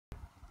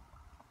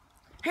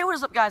Hey, what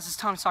is up guys, it's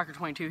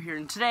TommySoccer22 here,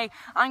 and today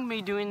I'm going to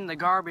be doing the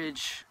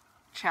garbage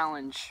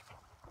challenge.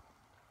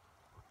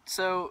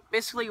 So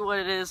basically what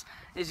it is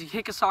you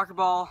kick a soccer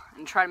ball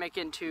and try to make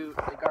it into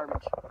the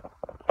garbage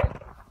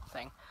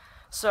thing.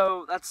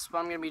 So that's what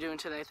I'm going to be doing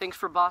today. Thanks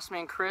for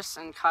Bossman Chris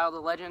and Kyle the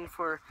Legend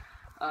for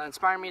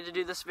inspiring me to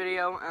do this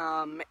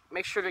video.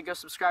 Make sure to go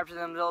subscribe to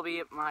them. They'll be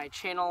at my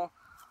channel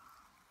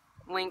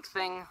link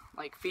thing,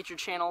 like featured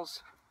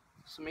channels.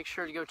 So make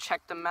sure to go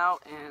check them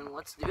out and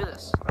let's do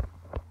this.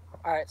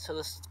 Alright, so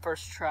this is the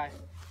first try.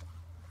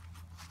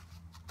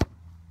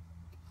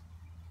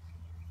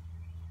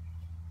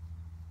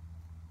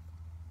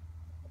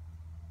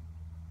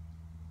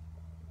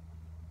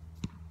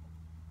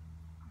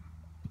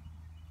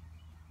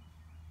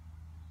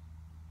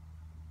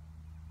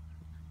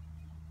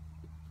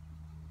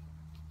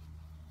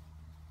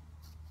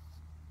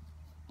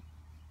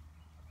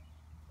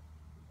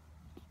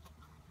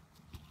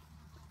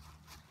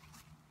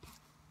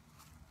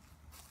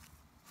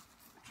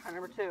 Try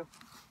number 2.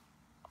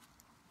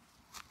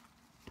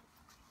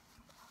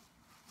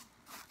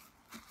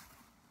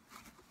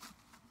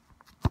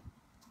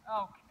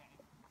 Okay.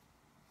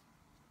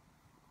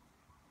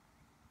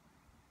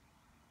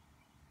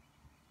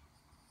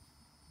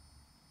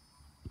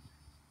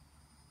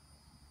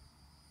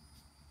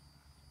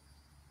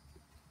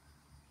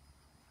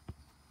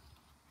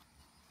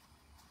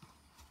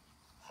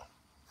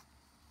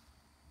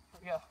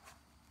 Here we go.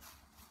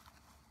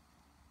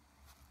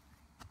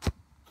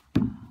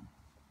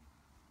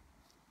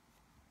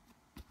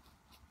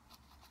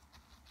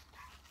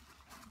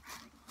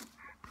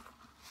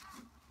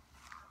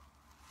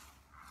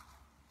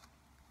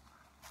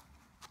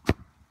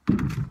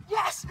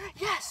 Yes!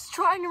 Yes!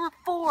 Try number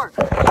 4!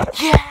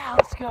 Yeah!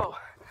 Let's go!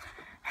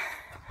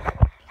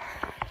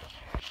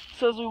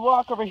 So as we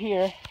walk over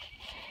here,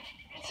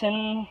 it's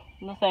in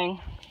the thing.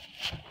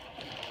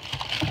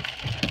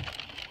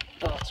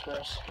 Oh, that's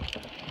gross.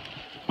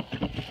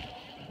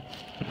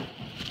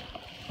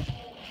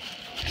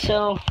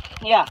 So,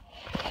 yeah.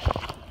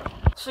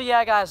 So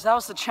yeah, guys, that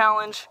was the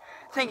challenge.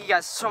 Thank you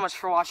guys so much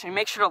for watching.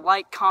 Make sure to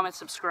like, comment,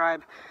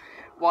 subscribe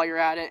while you're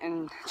at it.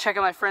 And check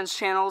out my friends'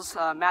 channels,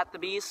 Matt the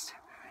Beast,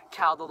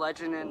 Cal the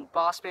Legend, and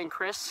Bossman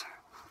Chris.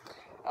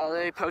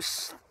 They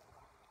post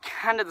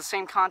kind of the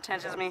same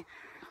content as me.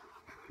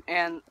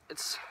 And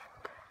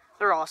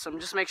they're awesome.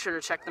 Just make sure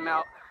to check them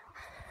out.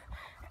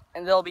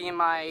 And they'll be in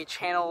my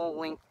channel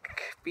link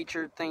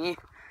featured thingy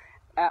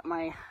at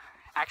my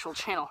actual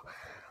channel.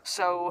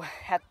 So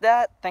at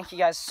that, thank you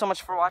guys so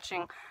much for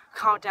watching.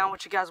 Comment down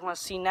what you guys want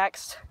to see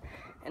next,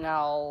 and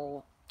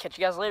I'll catch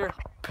you guys later.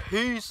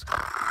 Peace.